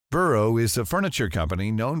Burrow is a furniture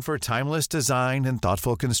company known for timeless design and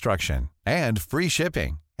thoughtful construction, and free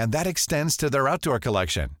shipping, and that extends to their outdoor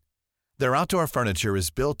collection. Their outdoor furniture is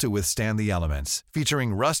built to withstand the elements,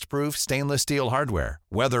 featuring rust-proof stainless steel hardware,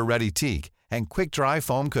 weather-ready teak, and quick-dry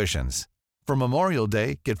foam cushions. For Memorial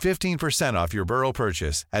Day, get 15% off your Burrow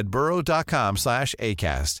purchase at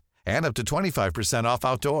burrow.com/ACAST and up to 25% off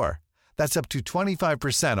outdoor. That's up to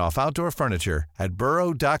 25% off outdoor furniture at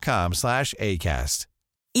burrow.com/ACAST.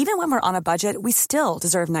 Even when we're on a budget, we still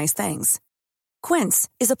deserve nice things. Quince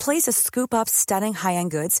is a place to scoop up stunning high-end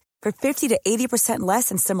goods for 50 to 80% less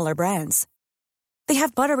than similar brands. They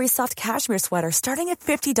have buttery soft cashmere sweaters starting at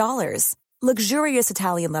 $50, luxurious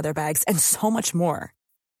Italian leather bags, and so much more.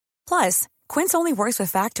 Plus, Quince only works with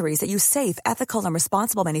factories that use safe, ethical, and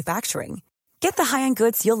responsible manufacturing. Get the high-end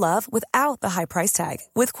goods you'll love without the high price tag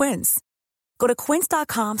with Quince. Go to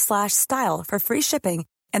quince.com/style for free shipping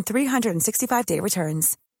and 365-day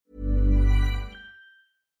returns.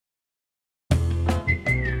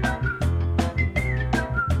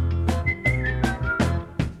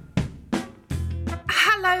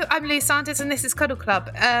 Hello, I'm Lou Sanders and this is Cuddle Club,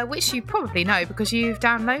 which you probably know because you've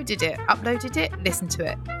downloaded it, uploaded it, listened to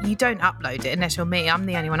it. You don't upload it unless you're me. I'm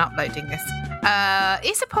the only one uploading this.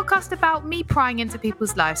 It's a podcast about me prying into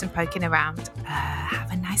people's lives and poking around. Have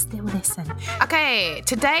a nice little listen. Okay,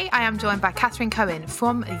 today I am joined by Catherine Cohen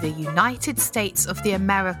from the United States of the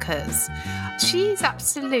Americas. She's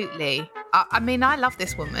absolutely... I mean, I love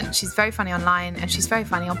this woman. She's very funny online and she's very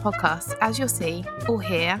funny on podcasts, as you'll see or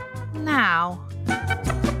hear now.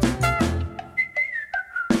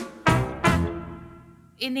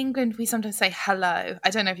 In England, we sometimes say hello. I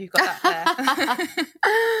don't know if you've got that there.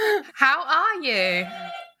 How are you?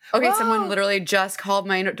 Okay, Whoa. Someone literally just called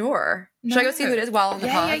my door. Should I go see who it is while on the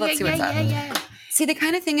pod? Let's see what's up. Yeah. See, the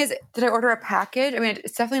kind of thing is, did I order a package? I mean,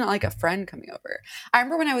 it's definitely not like a friend coming over. I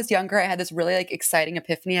remember when I was younger, I had this really like exciting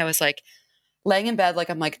epiphany. I was like laying in bed, like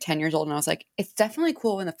I'm like 10 years old, and I was like, it's definitely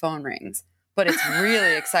cool when the phone rings, but it's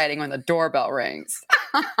really exciting when the doorbell rings.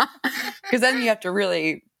 Because then you have to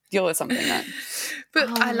really deal with something then.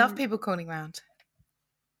 But I love people calling round.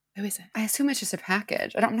 Who is it? I assume it's just a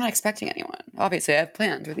package. I'm not expecting anyone. Obviously, I have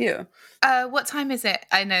plans with you. What time is it?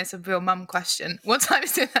 I know it's a real mum question. What time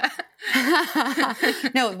is it?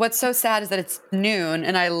 No, what's so sad is that it's noon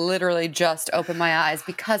and I literally just opened my eyes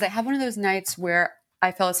because I had one of those nights where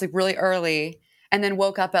I fell asleep really early and then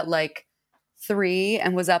woke up at like 3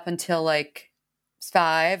 and was up until like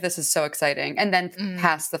 5. This is so exciting. And then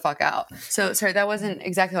passed the fuck out. So sorry, that wasn't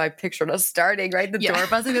exactly how I pictured us starting, right? The door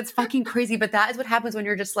buzzing. That's fucking crazy. But that is what happens when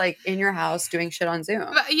you're just like in your house doing shit on Zoom.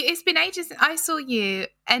 But it's been ages since I saw you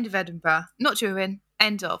end of Edinburgh. Not during,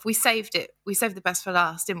 end of. We saved it. We saved the best for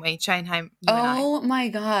last, didn't we? Train home, you and I. Oh my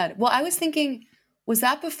God. Well, I was thinking, was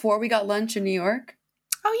that before we got lunch in New York?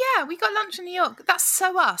 Oh yeah, we got lunch in New York. That's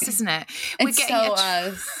so us, isn't it? It's so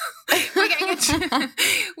us.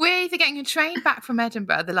 We're either getting a train back from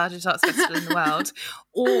Edinburgh, the largest arts festival in the world,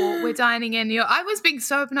 or we're dining in New York. I was being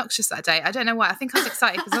so obnoxious that day. I don't know why. I think I was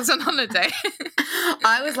excited because I was on holiday.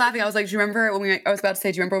 I was laughing. I was like, do you remember when I was about to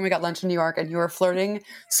say, do you remember when we got lunch in New York and you were flirting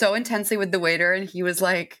so intensely with the waiter and he was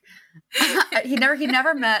like, he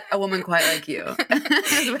never met a woman quite like you.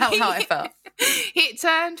 That's how I felt. It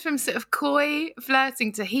turned from sort of coy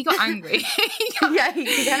flirting to he got angry.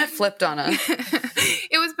 he kind of flipped on us.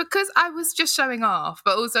 It was because I was just showing off,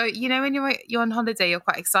 but also, you know, when you're on holiday, you're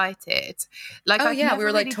quite excited. Like, we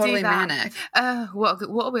were like totally manic. What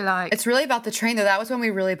are we like? It's really about the train, though. That was when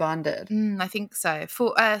we really bonded. I think so.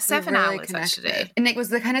 For 7 really hours, connected. actually. And it was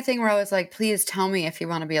the kind of thing where I was like, please tell me if you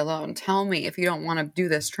want to be alone. Tell me if you don't want to do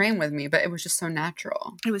this train with me. But it was just so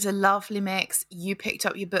natural. It was a lovely mix. You picked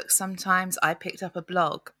up your books sometimes. I picked up a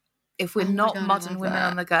blog. If we're not modern women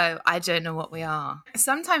on the go, I don't know what we are.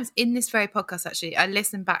 Sometimes in this very podcast, actually, I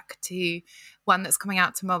listen back to one that's coming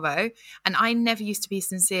out tomorrow. And I never used to be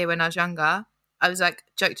sincere when I was younger. I was like,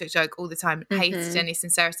 joke all the time, hated any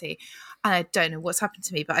sincerity. And I don't know what's happened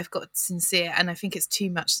to me, but I've got sincere and I think it's too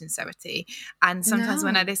much sincerity. And sometimes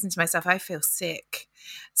when I listen to myself, I feel sick.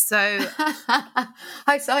 So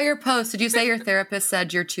I saw your post. Did you say your therapist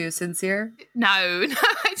said you're too sincere? No,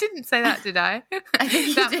 I didn't say that, did I? I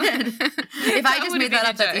think you did. If I just made that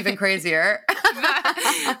up, that's even crazier.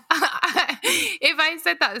 If I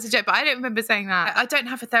said that, that's a joke, but I don't remember saying that. I don't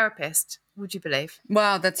have a therapist, would you believe?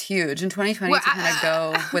 Wow, that's huge. In 2020 to kind of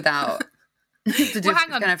go without. To do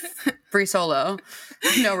kind of free solo,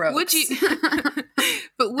 no ropes.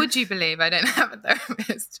 Would you believe I don't have a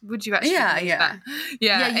therapist? Would you actually? Yeah.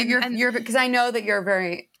 Yeah. You're because I know that you're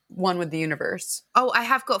very one with the universe. Oh, I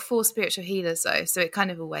have got 4 spiritual healers though, so it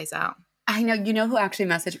kind of all weighs out. I know. You know who actually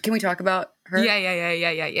messaged? Can we talk about her?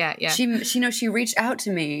 Yeah. She reached out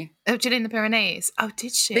to me. Oh, Julie in the Pyrenees. Oh,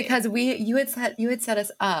 did she? Because you had set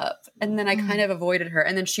us up, and then I kind of avoided her,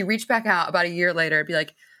 and then she reached back out about a year later, be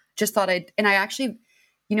like, just thought I actually,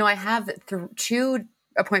 I have 2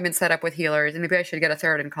 appointments set up with healers, and maybe I should get a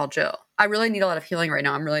third and call Jill. I really need a lot of healing right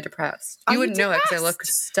now. I'm really depressed. You wouldn't know it because I look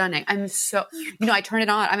stunning. I'm so, I turn it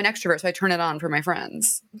on. I'm an extrovert, so I turn it on for my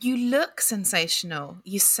friends. You look sensational.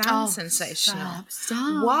 You sound sensational.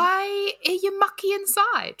 Stop. Why are you mucky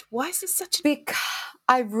inside? Why is this such a... Because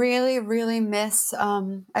I really, really miss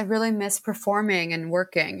performing and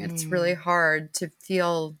working. It's really hard to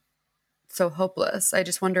feel so hopeless. I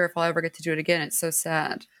just wonder if I'll ever get to do it again. It's so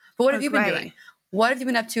sad. But what have you been doing? What have you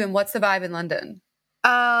been up to, and what's the vibe in London?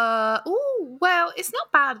 Well, it's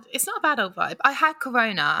not bad. It's not a bad old vibe. I had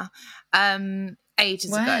Corona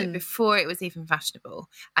ages ago, before it was even fashionable.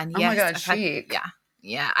 And yes, oh my God, chic.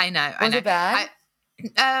 Yeah, I know. Was it bad?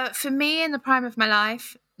 For me, in the prime of my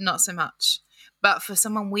life, not so much. But for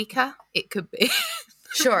someone weaker, it could be.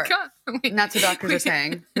 Sure. That's what doctors are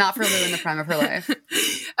saying. Not for Lou in the prime of her life.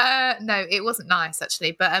 No, it wasn't nice,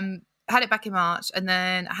 actually. But I had it back in March, and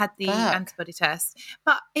then I had the antibody test.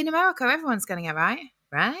 But in America, everyone's getting it, right?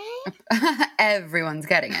 Everyone's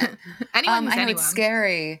getting it. Anyone. It's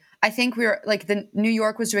scary. I think we were like, New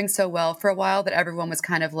York was doing so well for a while that everyone was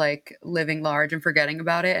kind of like living large and forgetting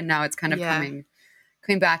about it, and now it's kind of coming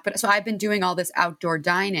back. But so I've been doing all this outdoor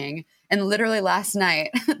dining, and literally last night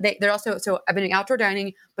they're also, so I've been doing outdoor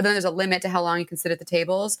dining, but then there's a limit to how long you can sit at the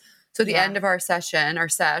tables. So at the end of our sesh,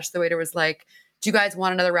 the waiter was like, do you guys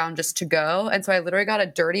want another round just to go? And so I literally got a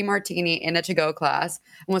dirty martini in a to-go class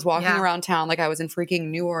and was walking around town like I was in freaking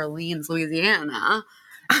New Orleans, Louisiana.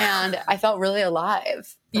 And I felt really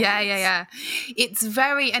alive. Yeah. It's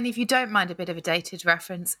very, and if you don't mind a bit of a dated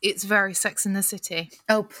reference, it's very Sex and the City.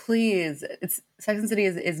 Oh, please. It's Sex and the City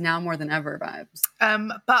is now more than ever vibes.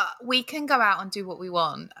 But we can go out and do what we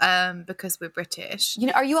want because we're British.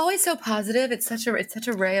 Are you always so positive? It's such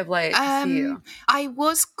a ray of light to see you. I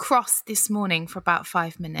was cross this morning for about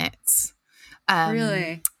 5 minutes.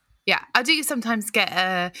 Really? Yeah, I do sometimes get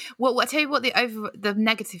I tell you what, the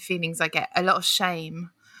negative feelings I get, a lot of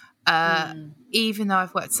shame. Even though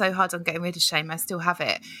I've worked so hard on getting rid of shame, I still have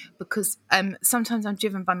it because sometimes I'm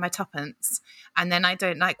driven by my tuppence, and then I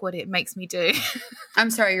don't like what it makes me do.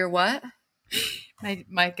 I'm sorry, you're what?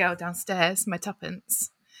 My girl downstairs, my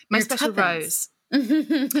tuppence, my your special tuppence. Rose.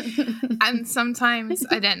 And sometimes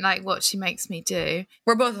I don't like what she makes me do.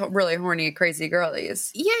 We're both really horny, crazy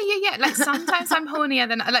girlies. Yeah. Like sometimes I'm hornier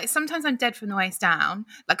than, like sometimes I'm dead from the waist down.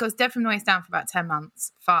 Like I was dead from the waist down for about 10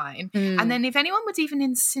 months. Fine. And then if anyone would even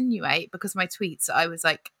insinuate, because of my tweets, I was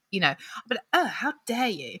like, but how dare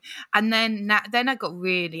you? And then I got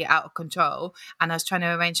really out of control, and I was trying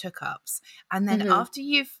to arrange hookups. And then after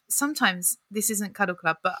sometimes this isn't Cuddle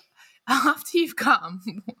Club, but after you've come,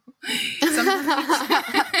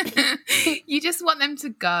 sometimes you just want them to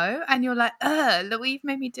go, and you're like, look what you've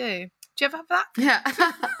made me do. Do you ever have that? Yeah.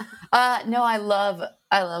 No, I love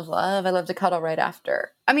love. I love to cuddle right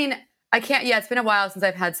after. I mean, I can't. Yeah, it's been a while since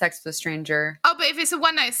I've had sex with a stranger. Oh, but if it's a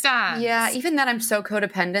one night stand. Yeah, even then I'm so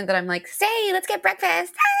codependent that I'm like, stay, let's get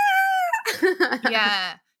breakfast.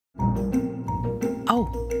 Yeah.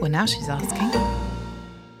 Oh, well, now she's asking.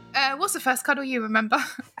 What's the first cuddle you remember?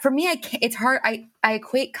 For me, it's hard. I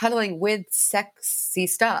equate cuddling with sexy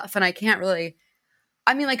stuff, and I can't really.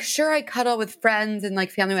 I mean, like, sure, I cuddle with friends and like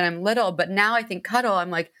family when I'm little, but now I think cuddle, I'm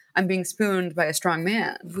like, I'm being spooned by a strong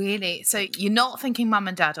man. Really? So you're not thinking mum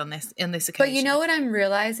and dad on this occasion? But you know what I'm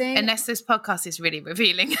realizing? Unless this podcast is really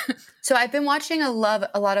revealing. So I've been watching a lot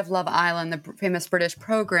of Love Island, the famous British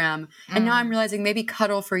program, and now I'm realizing maybe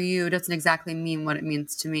cuddle for you doesn't exactly mean what it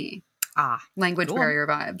means to me. Language barrier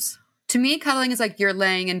vibes. To me, cuddling is like you're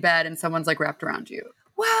laying in bed and someone's like wrapped around you.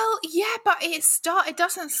 Well, yeah, but it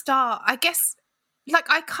doesn't start. I guess,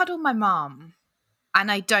 like, I cuddle my mom,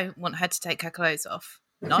 and I don't want her to take her clothes off.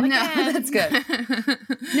 Not again. No, that's good.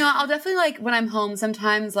 No, I'll definitely, like, when I'm home,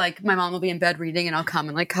 sometimes, like, my mom will be in bed reading, and I'll come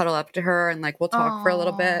and, like, cuddle up to her, and, like, we'll talk for a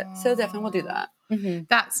little bit. So definitely we'll do that. Mm-hmm.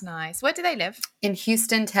 That's nice. Where do they live? In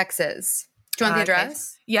Houston, Texas. Do you want the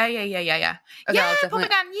address? Yeah. Okay, yeah, pop it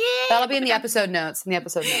down. Yeah, that'll be in the episode notes.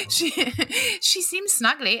 She seems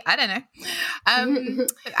snuggly. I don't know.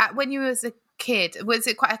 When you was a kid, was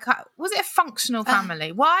it a functional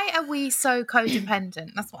family? Why are we so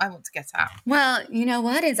codependent? That's what I want to get at. Well, you know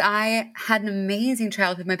what is I had an amazing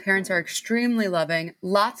childhood. My parents are extremely loving,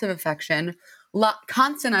 lots of affection,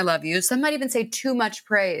 constant I love you. Some might even say too much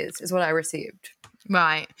praise is what I received.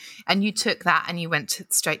 Right. And you took that and you went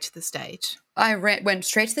straight to the stage. I went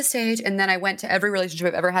straight to the stage, and then I went to every relationship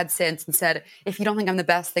I've ever had since and said, if you don't think I'm the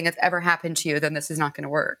best thing that's ever happened to you, then this is not going to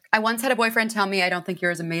work. I once had a boyfriend tell me, I don't think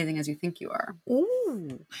you're as amazing as you think you are.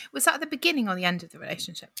 Ooh. Was that at the beginning or the end of the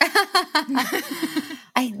relationship? That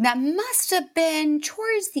must have been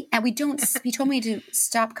towards the end. He told me to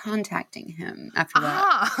stop contacting him after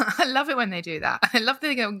that. I love it when they do that. I love the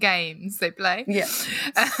little games they play. Yeah.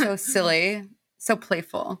 So silly. So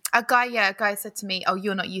playful. A guy said to me, "Oh,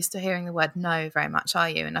 you're not used to hearing the word no very much, are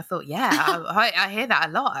you?" And I thought, yeah, I hear that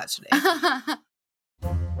a lot, actually.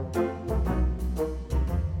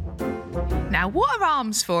 Now, what are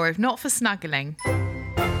arms for if not for snuggling?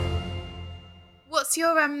 What's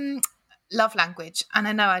your love language? And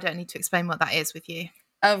I know I don't need to explain what that is with you.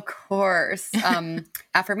 Of course.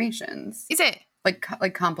 Affirmations. Is it?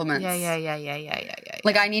 Like compliments. Yeah.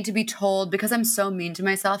 Like I need to be told, because I'm so mean to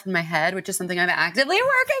myself in my head, which is something I'm actively working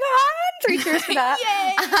on. 3 cheers for that.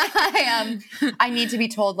 I need to be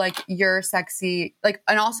told, like, you're sexy, like,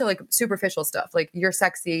 and also like superficial stuff, like you're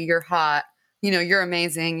sexy, you're hot, you're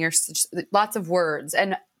amazing, you're lots of words,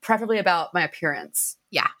 and preferably about my appearance.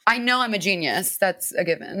 Yeah. I know I'm a genius. That's a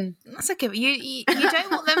given. That's a given. You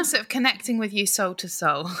don't want them sort of connecting with you soul to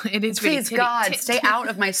soul. It is really Please, God, stay out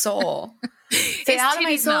of my soul. Stay out of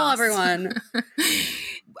my soul, everyone.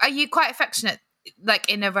 Are you quite affectionate, like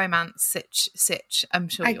in a romance sitch? I'm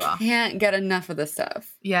sure you are. I can't get enough of this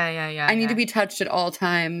stuff. Yeah. I need to be touched at all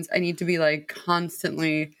times. I need to be like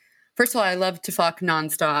constantly. First of all, I love to fuck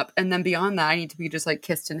nonstop, and then beyond that, I need to be just like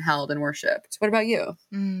kissed and held and worshipped. What about you?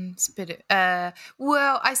 It's a bit.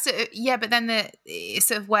 Well, I sort of, but then it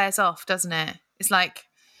sort of wears off, doesn't it? It's like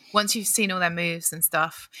once you've seen all their moves and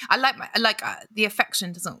stuff. I like the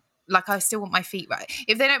affection doesn't. Like, I still want my feet right.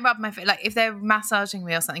 If they don't rub my feet, like if they're massaging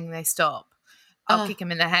me or something and they stop, I'll kick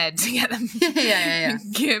them in the head to get them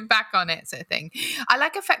get back on it, sort of thing. I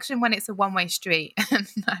like affection when it's a one-way street and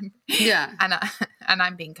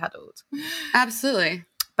I'm being cuddled. Absolutely.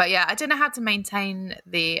 But yeah, I don't know how to maintain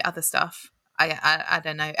the other stuff. I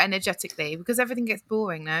don't know, energetically, because everything gets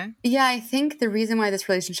boring, no? Yeah, I think the reason why this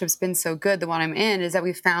relationship's been so good, the one I'm in, is that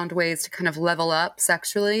we've found ways to kind of level up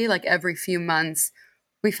sexually. Like every few months,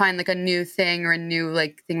 we find like a new thing or a new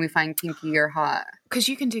like thing we find kinky or hot. Because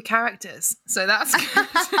you can do characters, so that's good.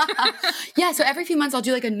 Yeah, so every few months I'll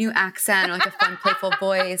do like a new accent or like a fun, playful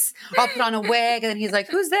voice. Or I'll put on a wig, and then he's like,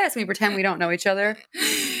 "Who's this?" And we pretend we don't know each other.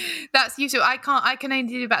 That's usual. I can only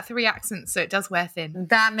do about 3 accents, so it does wear thin.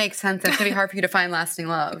 That makes sense. It's gonna be hard for you to find lasting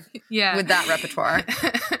love. Yeah, with that repertoire.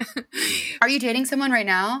 Are you dating someone right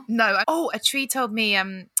now? No. A tree told me.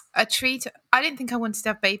 I didn't think I wanted to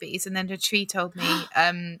have babies, and then a tree told me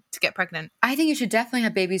to get pregnant. I think you should definitely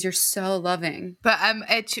have babies. You're so loving. But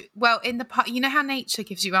in the part, you know how nature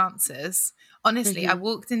gives you answers. Honestly,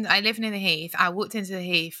 Mm-hmm. I live near the heath. I walked into the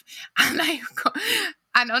heath,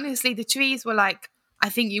 and honestly, the trees were like, "I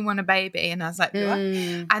think you want a baby," and I was like, "What?"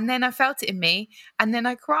 And then I felt it in me, and then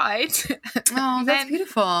I cried. Oh, that's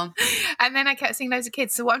beautiful. And then I kept seeing loads of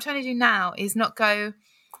kids. So what I'm trying to do now is not go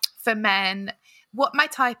for men. What my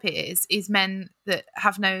type is men that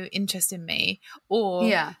have no interest in me, or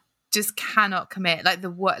just cannot commit,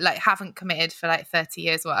 like haven't committed for like 30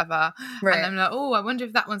 years, whatever. Right. And I'm like, oh, I wonder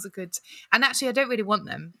if that one's a good. And actually, I don't really want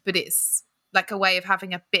them, but it's like a way of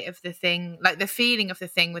having a bit of the thing, like the feeling of the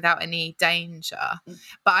thing without any danger.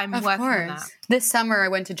 But I'm working on that. This summer, I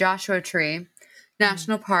went to Joshua Tree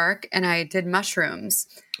National Park, and I did mushrooms.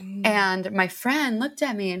 And my friend looked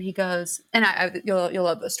at me and he goes, and you'll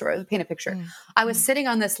love this story. I'll paint a picture. I was sitting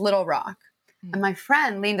on this little rock, and my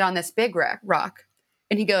friend leaned on this big rock,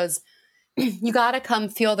 and he goes, "You got to come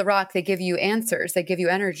feel the rock. They give you answers. They give you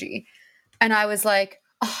energy." And I was like,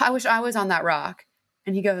 "Oh, I wish I was on that rock."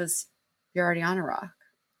 And he goes, "You're already on a rock."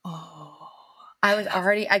 Oh,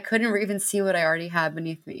 I couldn't even see what I already had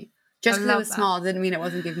beneath me. Just because it was small didn't mean it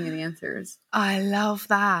wasn't giving me the answers. I love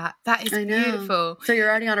that. That is beautiful. So you're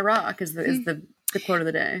already on a rock is the quote of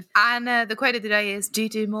the day. And the quote of the day is,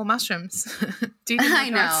 do more mushrooms. do more I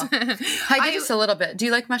know. I do just a little bit. Do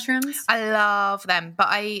you like mushrooms? I love them. But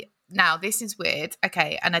now this is weird.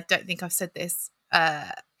 Okay. And I don't think I've said this.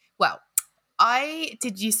 I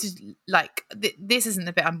used to like, this isn't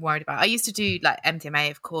the bit I'm worried about. I used to do like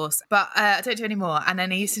MDMA, of course, but I don't do anymore. And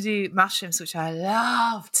then I used to do mushrooms, which I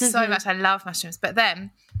loved so much. I love mushrooms. But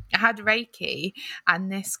then I had Reiki,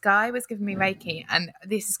 and this guy was giving me Reiki. And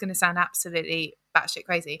this is going to sound absolutely batshit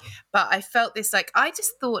crazy, but I felt this, like, I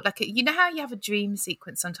just thought, like, you know how you have a dream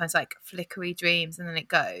sequence sometimes, like flickery dreams, and then it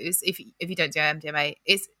goes, if you don't do MDMA,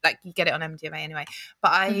 it's like you get it on MDMA anyway.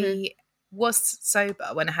 But I was sober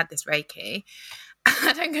when I had this Reiki,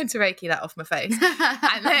 I don't go to Reiki that off my face.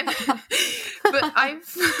 And then, but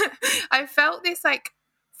I felt this like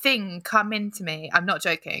thing come into me. I'm not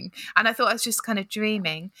joking. And I thought I was just kind of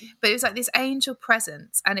dreaming, but it was like this angel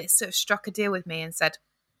presence, and it sort of struck a deal with me and said,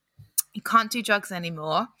 you can't do drugs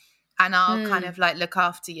anymore, and I'll kind of like look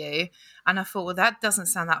after you. And I thought, well, that doesn't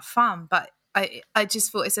sound that fun, but I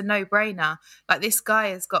just thought it's a no-brainer. Like, this guy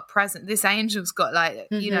has got present, this angel's got like,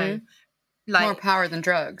 you know, like more power than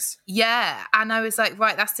drugs. Yeah. And I was like,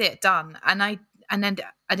 right, that's it, done. And then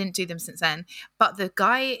I didn't do them since then. But the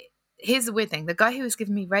guy, here's the weird thing, the guy who was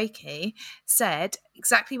giving me Reiki said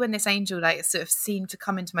exactly when this angel like sort of seemed to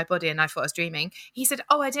come into my body and I thought I was dreaming, he said,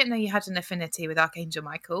 oh, I didn't know you had an affinity with Archangel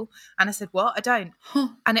Michael. And I said, what? I don't.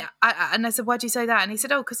 And I said, why'd you say that? And he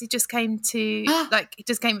said, oh, because he just came to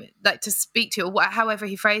to speak to you, or however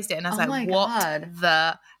he phrased it. And I was like, what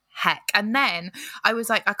the heck? And then I was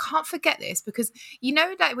like, I can't forget this, because you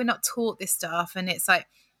know, like, we're not taught this stuff, and it's like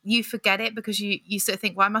you forget it because you sort of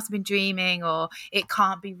think, well, I must have been dreaming, or it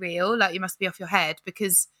can't be real, like you must be off your head,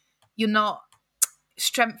 because you're not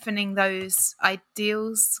strengthening those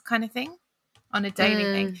ideals kind of thing on a daily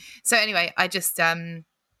thing. So anyway, I just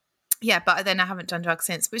but then I haven't done drugs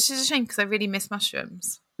since, which is a shame because I really miss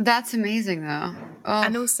mushrooms. That's amazing though. Oh.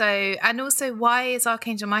 And also why is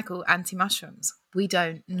Archangel Michael anti-mushrooms? We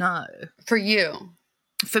don't know. For you.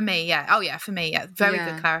 For me, yeah. Oh, yeah, for me, yeah. Very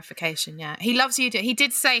good clarification, yeah. He loves you. He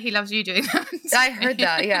did say he loves you doing that. I heard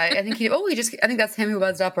that, yeah. I think that's him who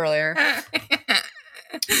buzzed up earlier.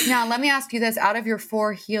 Now, let me ask you this. Out of your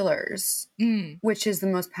 4 healers, which is the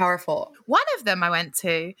most powerful? One of them I went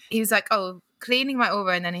to, he was like, oh, cleaning my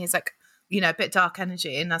aura, and then he's like, you know, a bit dark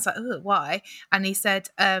energy. And I was like, oh, why? And he said,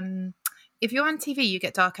 if you're on TV, you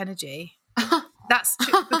get dark energy. That's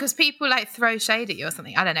true, because people like throw shade at you or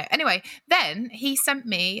something. I don't know. Anyway, then he sent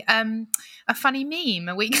me a funny meme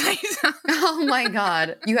a week later. Oh my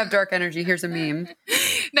God. You have dark energy. Here's a meme.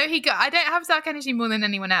 No, I don't have dark energy more than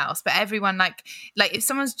anyone else, but everyone like if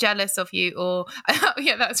someone's jealous of you, or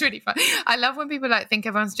yeah, that's really fun. I love when people like think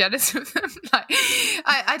everyone's jealous of them. Like,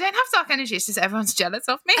 I don't have dark energy. It's just everyone's jealous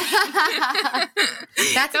of me.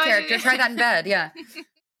 That's a character. Try that in bed. Yeah.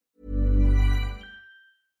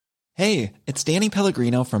 Hey, it's Danny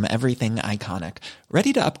Pellegrino from Everything Iconic.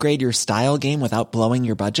 Ready to upgrade your style game without blowing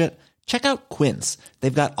your budget? Check out Quince.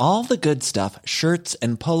 They've got all the good stuff, shirts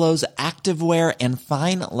and polos, activewear, and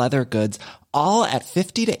fine leather goods, all at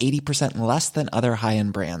 50 to 80% less than other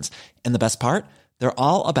high-end brands. And the best part? They're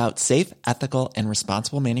all about safe, ethical, and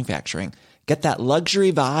responsible manufacturing. Get that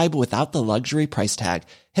luxury vibe without the luxury price tag.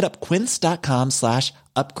 Hit up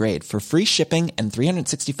quince.com/upgrade for free shipping and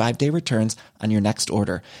 365-day returns on your next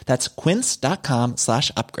order. That's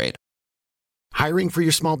quince.com/upgrade. Hiring for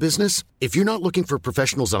your small business? If you're not looking for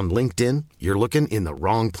professionals on LinkedIn, you're looking in the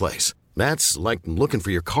wrong place. That's like looking for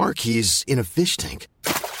your car keys in a fish tank.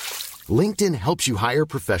 LinkedIn helps you hire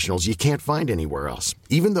professionals you can't find anywhere else,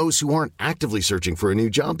 even those who aren't actively searching for a new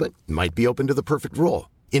job but might be open to the perfect role.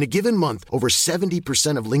 In a given month, over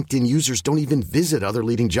 70% of LinkedIn users don't even visit other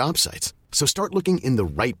leading job sites. So start looking in the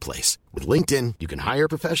right place. With LinkedIn, you can hire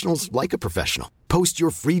professionals like a professional. Post your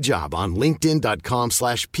free job on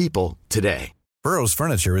linkedin.com/people today. Burrow's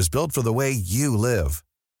furniture is built for the way you live.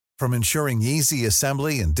 From ensuring easy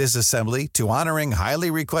assembly and disassembly to honoring highly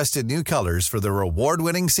requested new colors for their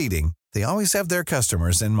award-winning seating, they always have their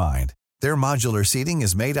customers in mind. Their modular seating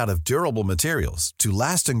is made out of durable materials to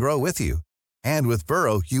last and grow with you. And with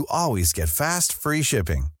Burrow, you always get fast, free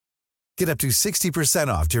shipping. Get up to 60%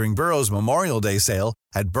 off during Burrow's Memorial Day sale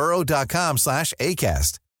at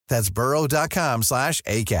burrow.com/ACAST. That's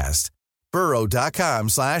burrow.com/ACAST.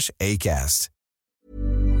 burrow.com/ACAST.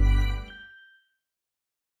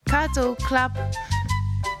 Cuddle Club.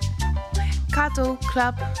 Cuddle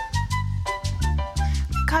Club.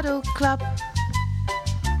 Cuddle Club.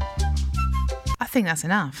 I think that's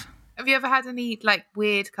enough. Have you ever had any like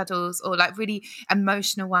weird cuddles, or like really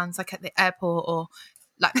emotional ones, like at the airport, or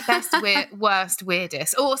like best, worst,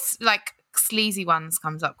 weirdest, or like sleazy ones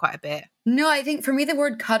comes up quite a bit? No, I think for me the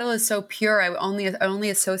word cuddle is so pure. I only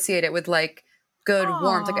associate it with like good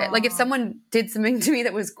warmth. Like if someone did something to me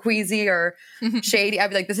that was queasy or shady, I'd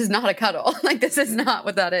be like, this is not a cuddle. Like this is not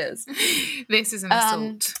what that is. This is an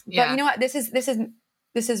assault. Yeah. But you know what? This is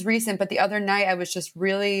recent. But the other night I was just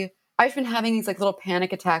really. I've been having these like little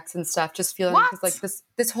panic attacks and stuff, just feeling like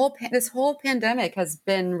this whole pandemic has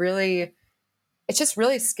been really, it's just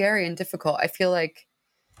really scary and difficult. I feel like,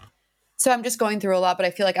 so I'm just going through a lot, but I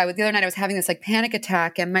feel like the other night I was having this like panic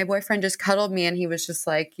attack, and my boyfriend just cuddled me, and he was just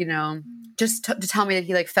like, you know, just to tell me that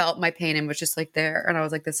he like felt my pain and was just like there. And I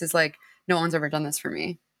was like, this is like, no one's ever done this for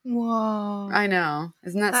me. Whoa. I know.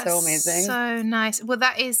 Isn't that so amazing? So nice. Well,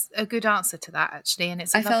 that is a good answer to that, actually, and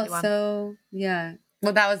it's a lovely one. So, yeah.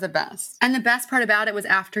 Well, that was the best. And the best part about it was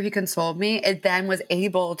after he consoled me, it then was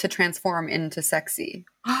able to transform into sexy.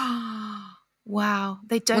 Wow.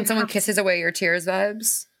 They don't When someone kisses away your tears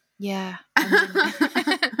vibes. Yeah. And then,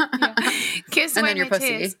 yeah. Kiss And away then your my pussy.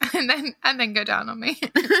 tears and then go down on me.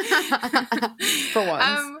 For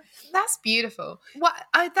once. That's beautiful.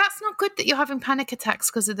 That's not good that you're having panic attacks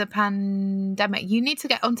because of the pandemic. You need to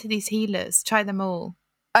get onto these healers. Try them all.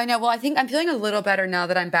 I know. Well, I think I'm feeling a little better now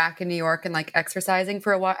that I'm back in New York and like exercising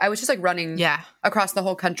for a while. I was just like running across the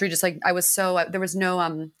whole country. Just like I was there was no,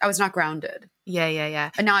 I was not grounded.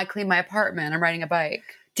 Yeah. And now I clean my apartment. I'm riding a bike.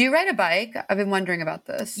 Do you ride a bike? I've been wondering about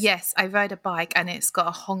this. Yes, I ride a bike and it's got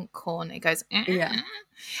a honk horn. It goes. Yeah.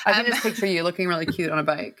 I can just picture you looking really cute on a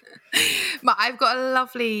bike. But I've got a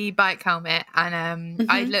lovely bike helmet and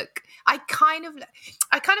I kind of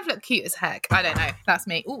look cute as heck. I don't know. That's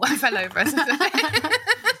me. Oh, I fell over.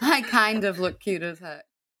 I kind of look cute as heck.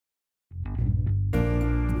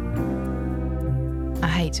 I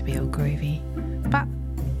hate to be all groovy, but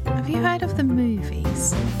have you heard of the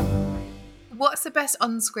movies? What's the best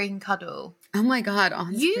on-screen cuddle? Oh my God.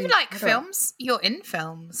 You like films? You're in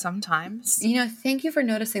films sometimes. You know, thank you for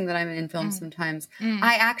noticing that I'm in films sometimes.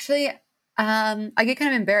 I actually, I get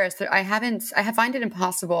kind of embarrassed. I find it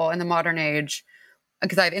impossible in the modern age,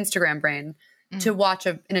 because I have Instagram brain, to watch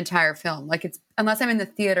an entire film. Like unless I'm in the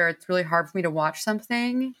theater, it's really hard for me to watch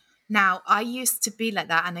something. Now, I used to be like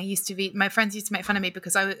that, and my friends used to make fun of me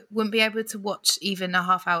because I wouldn't be able to watch even a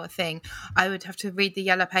half-hour thing. I would have to read the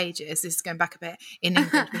Yellow Pages. This is going back a bit. In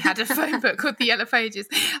England, we had a phone book called the Yellow Pages,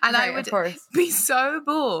 and I would be so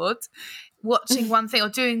bored watching one thing or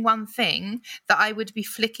doing one thing that I would be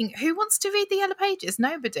flicking. Who wants to read the Yellow Pages?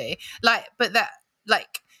 Nobody.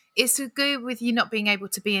 It's good with you not being able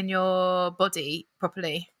to be in your body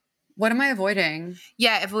properly. What am I avoiding?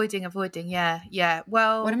 Yeah, avoiding. Yeah.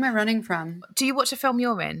 Well, what am I running from? Do you watch a film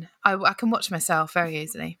you're in? I can watch myself very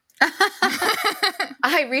easily.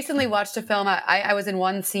 I recently watched a film. I was in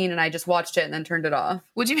one scene and I just watched it and then turned it off.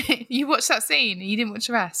 What do you mean? You watched that scene and you didn't watch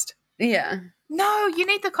the rest? Yeah. No, you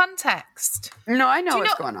need the context. No, I know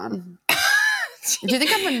what's going on. Do you think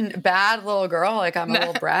I'm a bad little girl? Like I'm a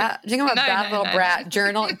little brat? Do you think I'm a bad little brat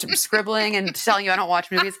scribbling and telling you I don't watch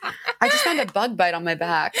movies? I just found a bug bite on my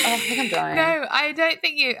back. Oh, I think I'm dying. No, I don't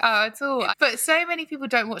think you are at all. But so many people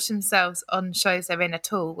don't watch themselves on shows they're in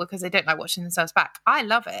at all because they don't like watching themselves back. I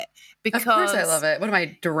love it because... Of course I love it. What am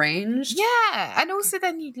I, deranged? Yeah. And also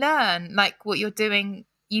then you learn like what you're doing.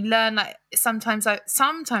 You learn like sometimes I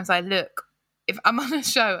look... If I'm on a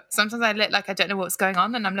show, sometimes I look like I don't know what's going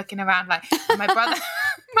on and I'm looking around like my brother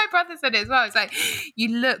said it as well. It's like, you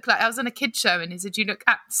look like I was on a kid's show and he said, you look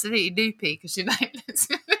absolutely loopy because you're like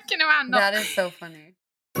looking around. That is so funny.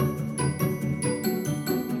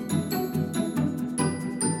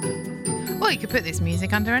 Well, you could put this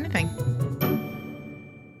music under anything.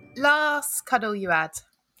 Last cuddle you had.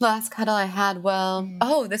 Last cuddle I had,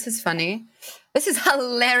 oh, this is funny. This is a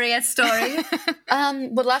hilarious story.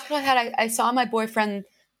 But last cuddle I had, I saw my boyfriend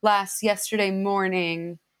yesterday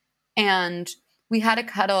morning and we had a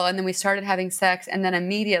cuddle and then we started having sex and then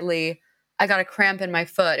immediately I got a cramp in my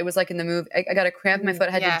foot. It was like in the movie. I got a cramp in my foot.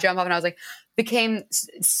 I had to jump off and I was like, became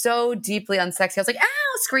so deeply unsexy. I was like,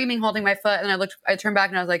 ow, screaming, holding my foot. And I turned back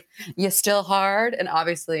and I was like, you still hard? And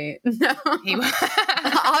obviously, no.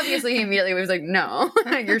 Obviously, he immediately was like, no,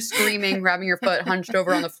 you're screaming, grabbing your foot, hunched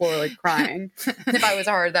over on the floor, like crying. If I was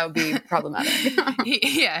hard, that would be problematic.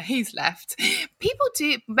 He's left.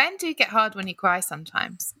 Men do get hard when you cry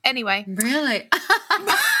sometimes. Anyway. Really?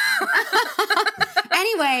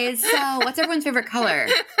 Anyways, so what's everyone's favorite color?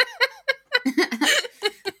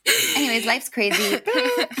 Anyways, life's crazy.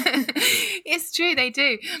 It's true, they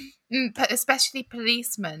do. Especially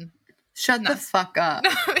policemen. Shut the fuck up.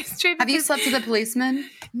 No, it's true. Have you slept with a policeman?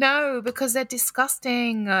 No, because they're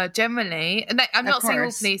disgusting generally. I'm not saying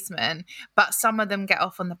all policemen, but some of them get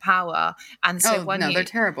off on the power. And so they're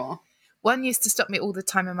terrible. One used to stop me all the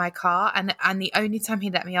time in my car, and the only time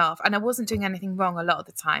he let me off, and I wasn't doing anything wrong a lot of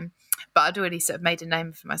the time, but I'd already sort of made a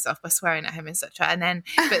name for myself by swearing at him, etc. And then,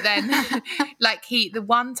 like the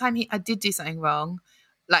one time I did do something wrong,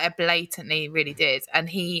 like I blatantly really did, and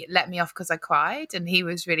he let me off because I cried, and he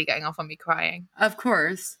was really getting off on me crying. Of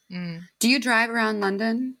course. Do you drive around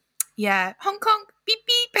London? Yeah. Hong Kong, beep,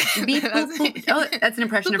 beep. Beep, boop, boop. Oh, that's an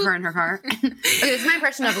impression of her in her car. Okay, this is my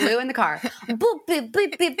impression of Lou in the car. Boop, beep,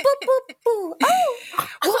 beep, beep, boop, boop, boop. Oh!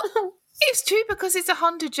 Well, it's true because it's a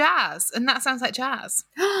Honda Jazz, and that sounds like jazz.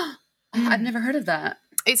 I've never heard of that.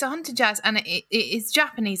 It's a Hunter Jazz, and it is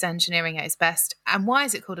Japanese engineering at its best. And why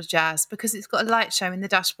is it called a Jazz? Because it's got a light show in the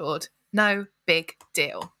dashboard. No big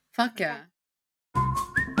deal. Fuck yeah.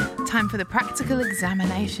 Time for the practical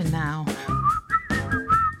examination now.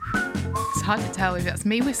 It's hard to tell if that's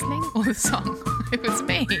me whistling or the song. It was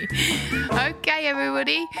me. Okay,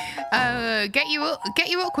 everybody, get your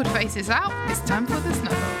awkward faces out. It's time for the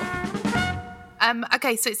snuggle.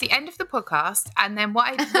 Okay, so it's the end of the podcast, and then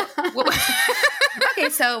what Okay,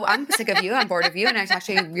 so I'm sick of you. I'm bored of you, and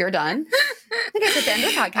actually, you're done. Okay, so it's the end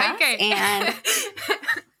of the podcast, Okay. and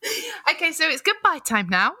okay, so it's goodbye time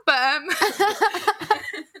now. But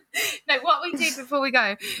no, what we do before we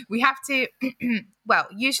go, we have to. Well,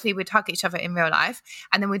 usually we'd hug each other in real life,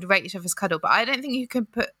 and then we'd rate each other's cuddle. But I don't think you can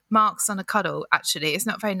put marks on a cuddle. Actually, it's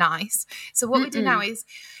not very nice. So what we do now is,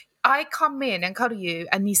 I come in and cuddle you,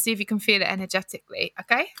 and you see if you can feel it energetically.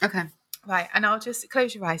 Okay. Okay. Right, and I'll just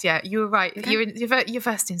close your eyes. Yeah, you were right. Okay. Your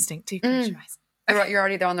first instinct to close your eyes. You're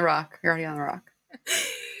already there on the rock. You're already on the rock.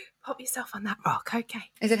 Pop yourself on that rock.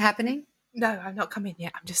 Okay. Is it happening? No, I'm not coming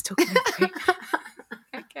yet. I'm just talking through.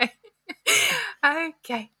 Okay.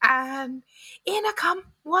 Okay. In I come.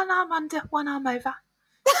 One arm under, one arm over.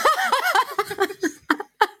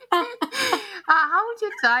 Hold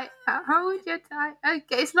you tight. Hold you tight.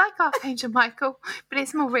 Okay, it's like Archangel Michael, but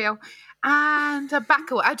it's more real. And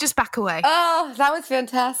back away. I just back away. Oh, that was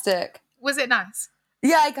fantastic. Was it nice?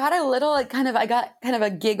 Yeah, I got a little I got kind of a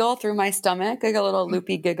giggle through my stomach, like a little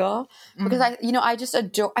loopy giggle, because I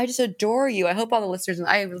just adore you. I hope all the listeners,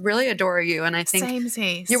 I really adore you, and I think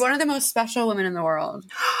Samesies. you're one of the most special women in the world.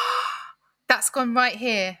 That's gone right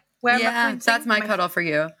here. Where am I Yeah, pointing? that's my cuddle for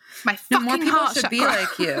you. My No, fucking more people heart should be chakra.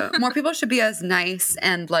 like you. More people should be as nice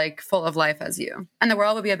and like full of life as you, and the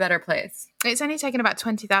world would be a better place. It's only taken about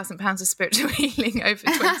 £20,000 of spiritual healing over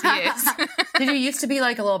 20 years. Did you used to be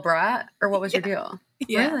like a little brat, or what was your deal?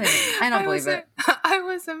 Yeah. Really? I don't believe it. I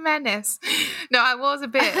was a menace. No, I was a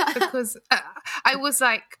bit because I was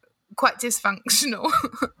like quite dysfunctional.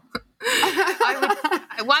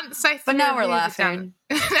 But now we're laughing.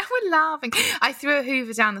 Now we're laughing. I threw a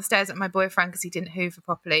Hoover down the stairs at my boyfriend because he didn't Hoover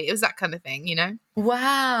properly. It was that kind of thing, you know.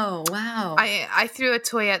 Wow. I threw a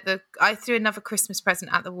toy I threw another Christmas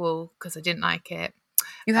present at the wall because I didn't like it.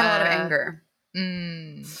 You had a lot of anger.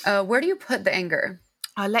 Where do you put the anger?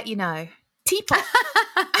 I'll let you know. Teapot.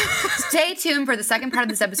 Stay tuned for the second part of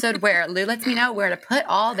this episode where Lou lets me know where to put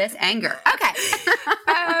all this anger. Okay.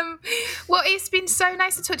 Well, it's been so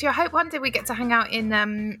nice to talk to you. I hope one day we get to hang out in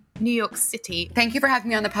New York City. Thank you for having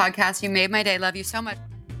me on the podcast. You made my day. Love you so much.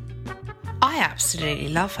 I absolutely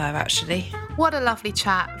love her, actually. What a lovely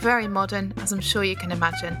chat. Very modern, as I'm sure you can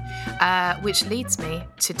imagine. Which leads me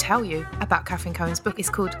to tell you about Catherine Cohen's book. It's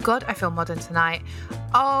called God, I Feel Modern Tonight.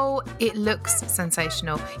 Oh, it looks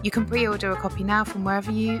sensational. You can pre-order a copy now from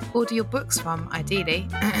wherever you order your books from, ideally.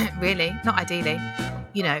 Really, not ideally.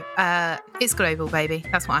 You know, it's global, baby.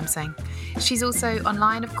 That's what I'm saying. She's also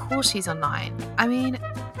online. Of course she's online. I mean,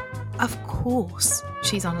 of course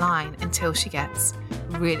she's online until she gets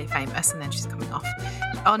really famous and then she's coming off.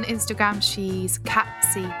 On Instagram, she's Cat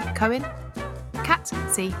C. Cohen. Cat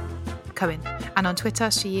C. Cohen. And on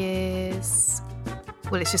Twitter, she is...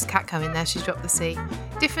 Well, it's just Cat Cohen there. She's dropped the C.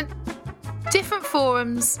 Different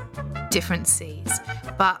forums, different Cs.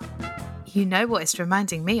 But you know what it's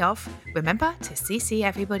reminding me of. Remember to CC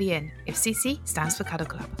everybody in. If CC stands for Cuddle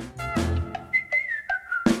Club.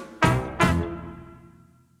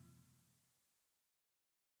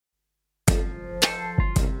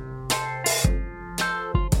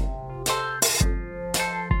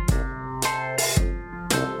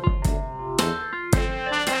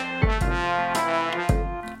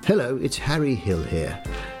 Hello, it's Harry Hill here,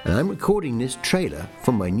 and I'm recording this trailer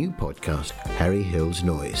for my new podcast, Harry Hill's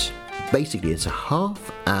Noise. Basically, it's a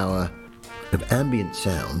half hour of ambient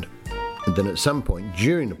sound, and then at some point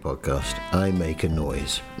during the podcast, I make a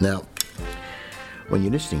noise. Now, when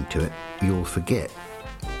you're listening to it, you'll forget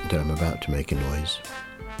that I'm about to make a noise,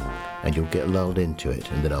 and you'll get lulled into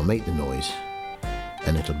it, and then I'll make the noise,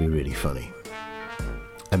 and it'll be really funny.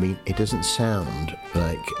 I mean, it doesn't sound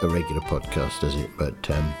like a regular podcast, does it? But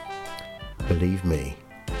believe me,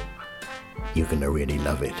 you're going to really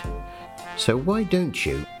love it. So why don't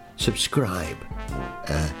you subscribe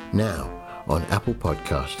now on Apple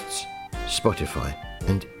Podcasts, Spotify,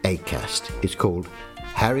 and Acast. It's called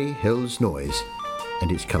Harry Hill's Noise,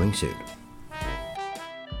 and it's coming soon.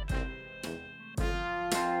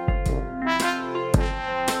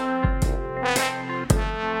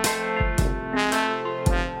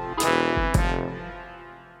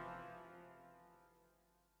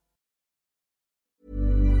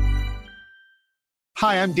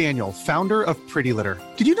 Hi, I'm Daniel, founder of Pretty Litter.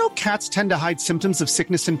 Did you know cats tend to hide symptoms of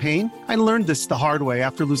sickness and pain? I learned this the hard way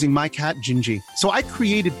after losing my cat, Gingy. So I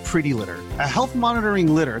created Pretty Litter, a health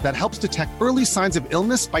monitoring litter that helps detect early signs of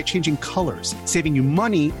illness by changing colors, saving you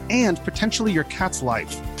money and potentially your cat's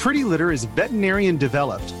life. Pretty Litter is veterinarian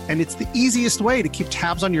developed, and it's the easiest way to keep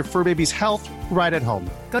tabs on your fur baby's health right at home.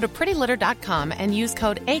 Go to prettylitter.com and use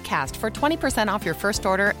code ACAST for 20% off your first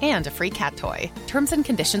order and a free cat toy. Terms and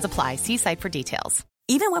conditions apply. See site for details.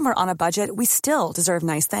 Even when we're on a budget, we still deserve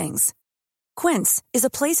nice things. Quince is a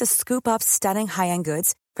place to scoop up stunning high-end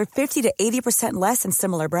goods for 50 to 80% less than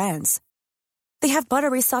similar brands. They have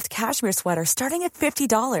buttery soft cashmere sweaters starting at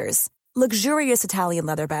 $50, luxurious Italian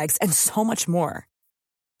leather bags, and so much more.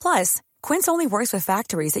 Plus, Quince only works with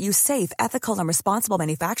factories that use safe, ethical, and responsible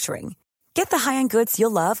manufacturing. Get the high-end goods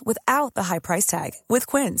you'll love without the high price tag with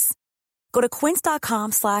Quince. Go to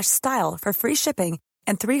quince.com/style for free shipping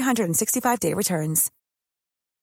and 365-day returns.